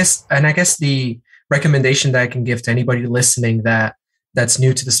 And I guess the recommendation that I can give to anybody listening that's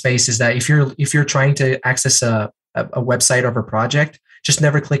new to the space is that if you're trying to access a website of a project, just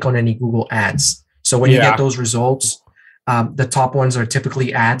never click on any Google ads. So when you get those results, the top ones are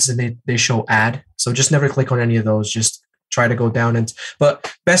typically ads and they show ad. So just never click on any of those. Just try to go down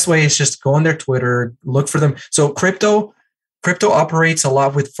but best way is just go on their Twitter, look for them. So crypto operates a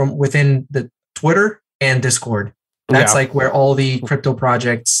lot from within the Twitter and Discord. That's like where all the crypto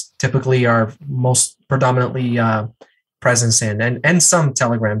projects typically are most predominantly presence in, and some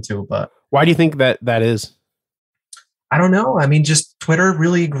Telegram too. But why do you think that is? I don't know. I mean, just Twitter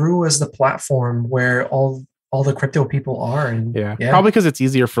really grew as the platform where all the crypto people are. And probably because it's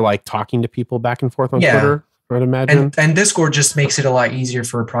easier for like talking to people back and forth on Twitter. I'd imagine. And Discord just makes it a lot easier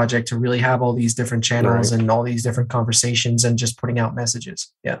for a project to really have all these different channels and all these different conversations and just putting out messages.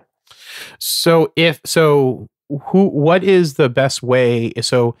 Yeah. So what is the best way?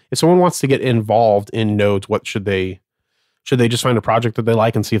 So if someone wants to get involved in nodes, what should they just find a project that they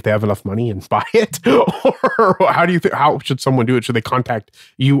like and see if they have enough money and buy it? Or how should someone do it? Should they contact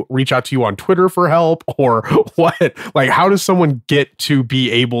you, reach out to you on Twitter for help, or what? Like, how does someone get to be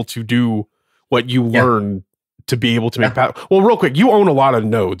able to do what you learn to be able to make well, real quick, you own a lot of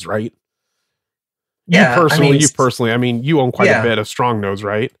nodes, right? Yeah. You personally, I mean, you own quite a bit of strong nodes,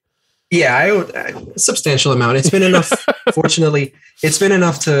 right? Yeah, I own a substantial amount. It's been enough, fortunately, it's been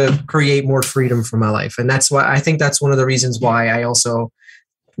enough to create more freedom for my life. And that's why I think that's one of the reasons why I also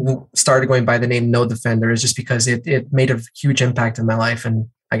started going by the name Node Defender is just because it made a huge impact in my life. And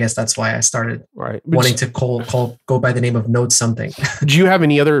I guess that's why I started wanting to go by the name of Node something. Do you have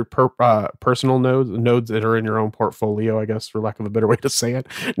any other personal nodes that are in your own portfolio, I guess, for lack of a better way to say it,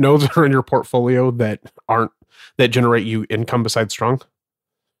 nodes that are in your portfolio that generate you income besides Strong?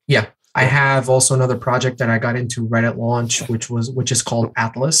 Yeah. I have also another project that I got into right at launch, which is called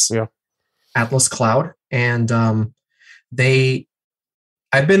Atlas. Yeah. Atlas Cloud. And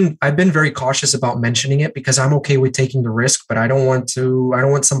I've been very cautious about mentioning it because I'm okay with taking the risk, but I don't want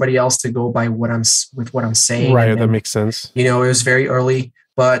somebody else to go by what I'm saying. Right. That makes sense. It was very early,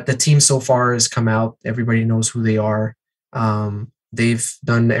 but the team so far has come out. Everybody knows who they are. They've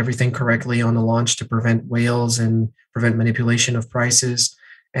done everything correctly on the launch to prevent whales and prevent manipulation of prices.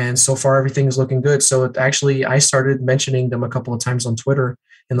 And so far, everything is looking good. So I started mentioning them a couple of times on Twitter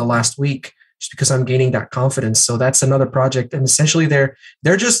in the last week, just because I'm gaining that confidence. So that's another project. And essentially they're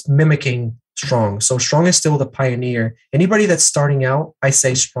just mimicking Strong. So Strong is still the pioneer. Anybody that's starting out, I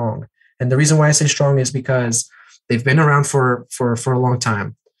say Strong. And the reason why I say Strong is because they've been around for a long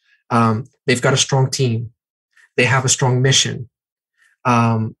time. They've got a strong team. They have a strong mission.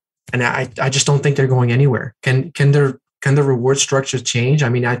 And I just don't think they're going anywhere. Can the reward structure change? I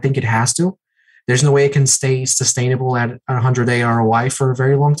mean, I think it has to. There's no way it can stay sustainable at 100-day ROI for a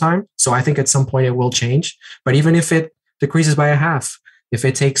very long time. So I think at some point it will change. But even if it decreases by a half, if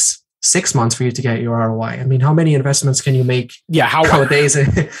it takes 6 months for you to get your ROI, I mean, how many investments can you make nowadays?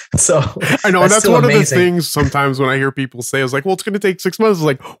 So I know that's one of the things sometimes when I hear people say, it's like, well, it's going to take 6 months. It's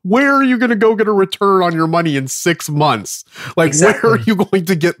like, where are you going to go get a return on your money in 6 months? Like, exactly. Where are you going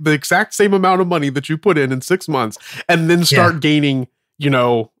to get the exact same amount of money that you put in 6 months and then start gaining,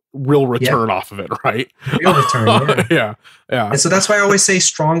 real return off of it, right? Real return, yeah. And so that's why I always say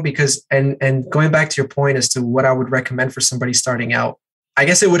Strong, because and going back to your point as to what I would recommend for somebody starting out, I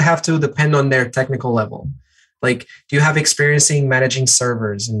guess it would have to depend on their technical level. Like, do you have experience managing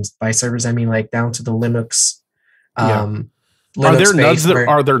servers? And by servers, I mean like down to the Linux. Linux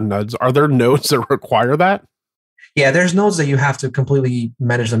are there nodes that require that? Yeah, there's nodes that you have to completely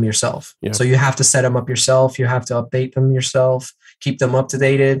manage them yourself. Yeah. So you have to set them up yourself. You have to update them yourself. Keep them up to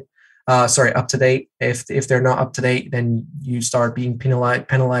date. If they're not up to date, then you start being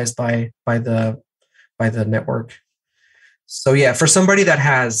penalized by the network. So yeah, for somebody that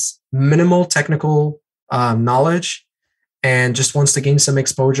has minimal technical knowledge and just wants to gain some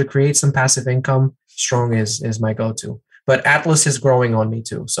exposure, create some passive income, Strong is my go-to. But Atlas is growing on me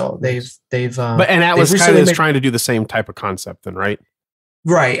too. So they've and Atlas kind of is trying to do the same type of concept then, right?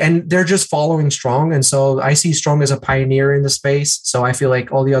 Right. And they're just following Strong. And so I see Strong as a pioneer in the space. So I feel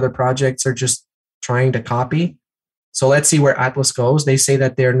like all the other projects are just trying to copy. So let's see where Atlas goes. They say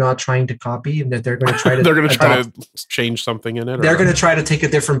that they're not trying to copy and that they're going to try to try to change something in it. They're going to try to take a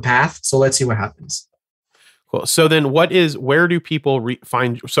different path. So let's see what happens. Cool. So then where do people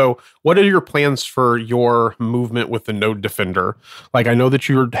find? So what are your plans for your movement with the Node Defender? Like, I know that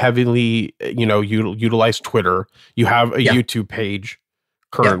you're heavily, utilize Twitter. You have a YouTube page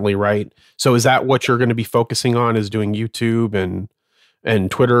currently, right? So is that what you're going to be focusing on, is doing YouTube and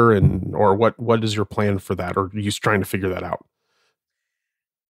Twitter, or what is your plan for that? Or are you trying to figure that out?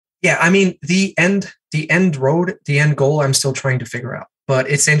 Yeah. I mean, the end goal, I'm still trying to figure out. But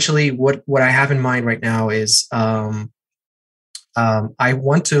essentially what I have in mind right now is I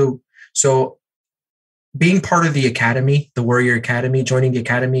want to, so being part of the academy, the Warrior Academy, joining the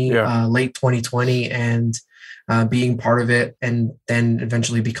academy late 2020 and being part of it, and then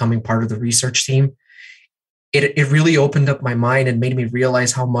eventually becoming part of the research team, it really opened up my mind and made me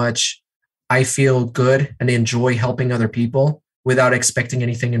realize how much I feel good and enjoy helping other people without expecting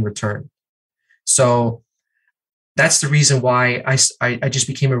anything in return. So that's the reason why I just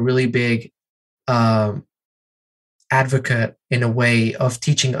became a really big advocate in a way of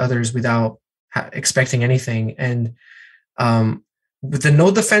teaching others without expecting anything. And with the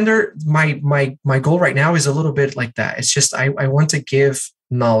Node Defender, my goal right now is a little bit like that. It's just I want to give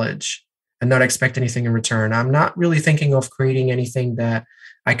knowledge and not expect anything in return. I'm not really thinking of creating anything that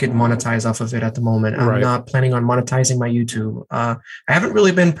I could monetize off of it at the moment. I'm not planning on monetizing my YouTube. I haven't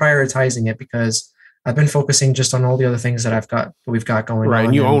really been prioritizing it because I've been focusing just on all the other things that we've got going on. Right,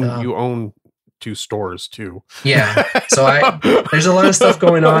 and you own 2 stores too. Yeah, so there's a lot of stuff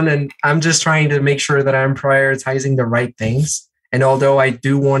going on, and I'm just trying to make sure that I'm prioritizing the right things. And although I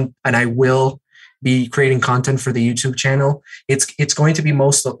do want, and I will be creating content for the YouTube channel, it's going to be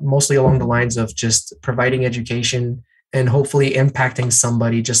mostly along the lines of just providing education and hopefully impacting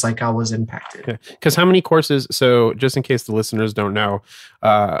somebody just like I was impacted. Because how many courses? So just in case the listeners don't know,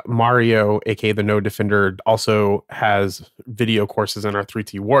 Mario, aka the Node Defender, also has video courses in our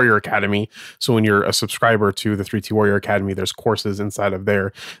 3T Warrior Academy. So when you're a subscriber to the 3T Warrior Academy, there's courses inside of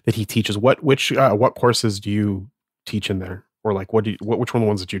there that he teaches. What courses do you teach in there, or like which one of the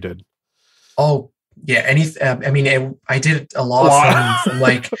ones that you did? Oh, yeah. I did a lot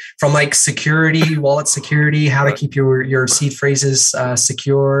from security, wallet security, how to keep your seed phrases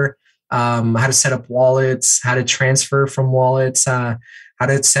secure, how to set up wallets, how to transfer from wallets, how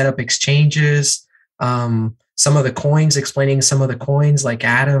to set up exchanges, some of the coins, explaining some of the coins like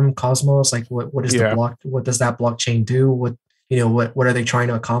Atom, Cosmos, like what is the block, what does that blockchain do? What are they trying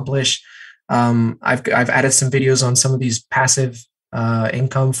to accomplish? I've added some videos on some of these passive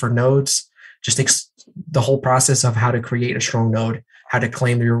income for nodes. Just the whole process of how to create a strong node, how to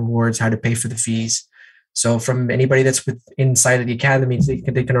claim the rewards, how to pay for the fees. So from anybody that's inside of the academy,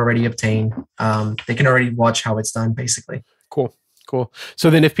 they can already obtain, they can already watch how it's done, basically. Cool. So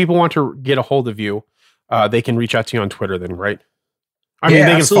then if people want to get a hold of you, they can reach out to you on Twitter then, right? I mean,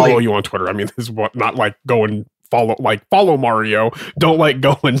 they can follow you on Twitter. I mean, this is not like go and follow Mario. Don't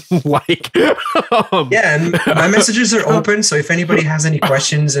go and and my messages are open. So if anybody has any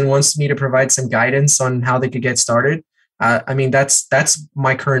questions and wants me to provide some guidance on how they could get started, that's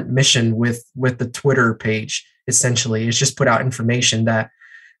my current mission with the Twitter page. Essentially, it's just put out information that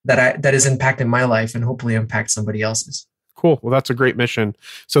is impacting my life and hopefully impact somebody else's. Cool. Well, that's a great mission.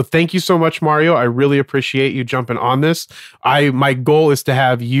 So thank you so much, Mario. I really appreciate you jumping on this. My goal is to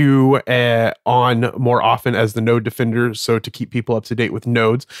have you on more often as the Node Defender, so to keep people up to date with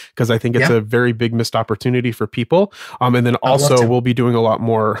nodes, because I think it's a very big missed opportunity for people. And then also we'll be doing a lot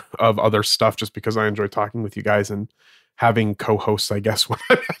more of other stuff just because I enjoy talking with you guys and having co-hosts, I guess, when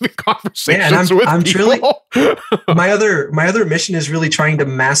I'm having conversations with people. my other mission is really trying to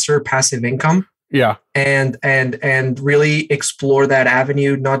master passive income. Yeah. And really explore that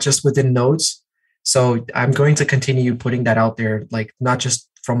avenue, not just within nodes. So I'm going to continue putting that out there, like not just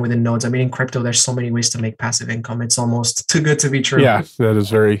from within nodes. I mean, in crypto, there's so many ways to make passive income. It's almost too good to be true. Yeah, that is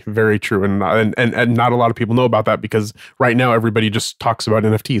very, very true. And not a lot of people know about that because right now everybody just talks about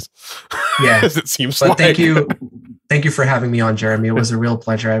NFTs. Yeah. As it seems but like. Thank you for having me on, Jeremy. It was a real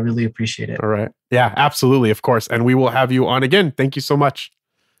pleasure. I really appreciate it. All right. Yeah, absolutely. Of course. And we will have you on again. Thank you so much.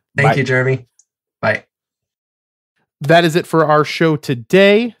 Thank you, Jeremy. Bye. That is it for our show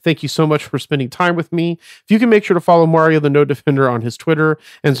today. Thank you so much for spending time with me. If you can make sure to follow Mario the Node Defender on his Twitter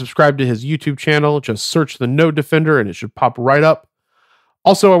and subscribe to his YouTube channel, just search the Node Defender and it should pop right up.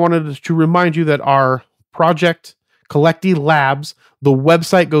 Also, I wanted to remind you that our project, Collecti Labs, the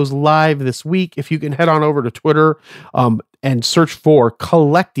website goes live this week. If you can head on over to Twitter and search for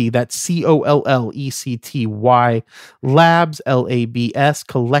Collecti, that's COLLECTY Labs, LABS,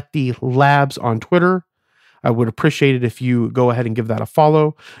 Collecti Labs on Twitter. I would appreciate it if you go ahead and give that a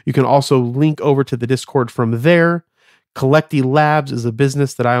follow. You can also link over to the Discord from there. Collecti Labs is a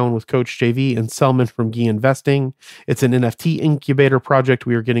business that I own with Coach JV and Selman from Gee Investing. It's an NFT incubator project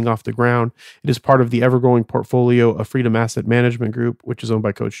we are getting off the ground. It is part of the ever-growing portfolio of Freedom Asset Management Group, which is owned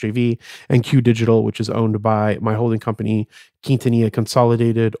by Coach JV, and Q Digital, which is owned by my holding company, Quintanilla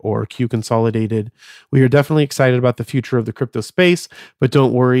Consolidated or Q Consolidated. We are definitely excited about the future of the crypto space, but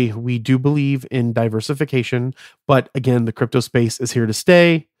don't worry, we do believe in diversification. But again, the crypto space is here to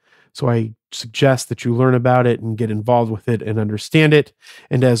stay. So I suggest that you learn about it and get involved with it and understand it.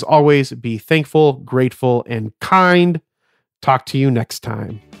 And as always, be thankful, grateful, and kind. Talk to you next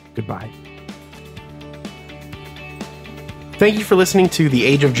time. Goodbye. Thank you for listening to The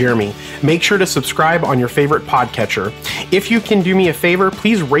Age of Jeremy. Make sure to subscribe on your favorite podcatcher. If you can do me a favor,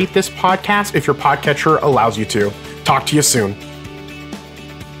 please rate this podcast if your podcatcher allows you to. Talk to you soon.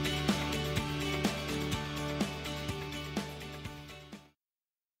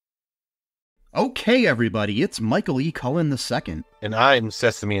 Okay, everybody, it's Michael E. Cullen II. And I'm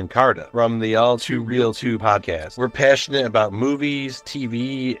Sesame and Carta from the All Too Real 2 podcast. We're passionate about movies,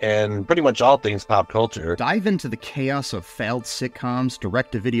 TV, and pretty much all things pop culture. Dive into the chaos of failed sitcoms,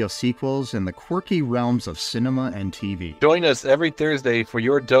 direct-to-video sequels, and the quirky realms of cinema and TV. Join us every Thursday for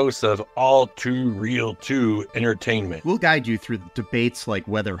your dose of All Too Real 2 entertainment. We'll guide you through debates like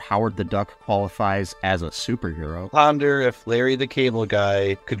whether Howard the Duck qualifies as a superhero. Ponder if Larry the Cable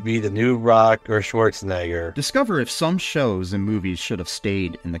Guy could be the new Rock or Schwarzenegger. Discover if some shows and movies movies should have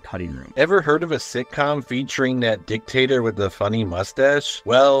stayed in the cutting room. Ever heard of a sitcom featuring that dictator with the funny mustache?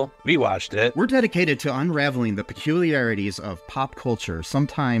 Well, we watched it. We're dedicated to unraveling the peculiarities of pop culture,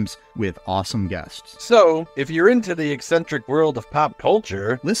 sometimes with awesome guests. So, if you're into the eccentric world of pop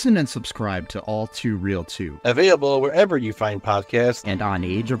culture, listen and subscribe to All Too Real 2. Available wherever you find podcasts and on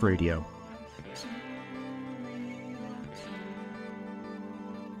Age of Radio.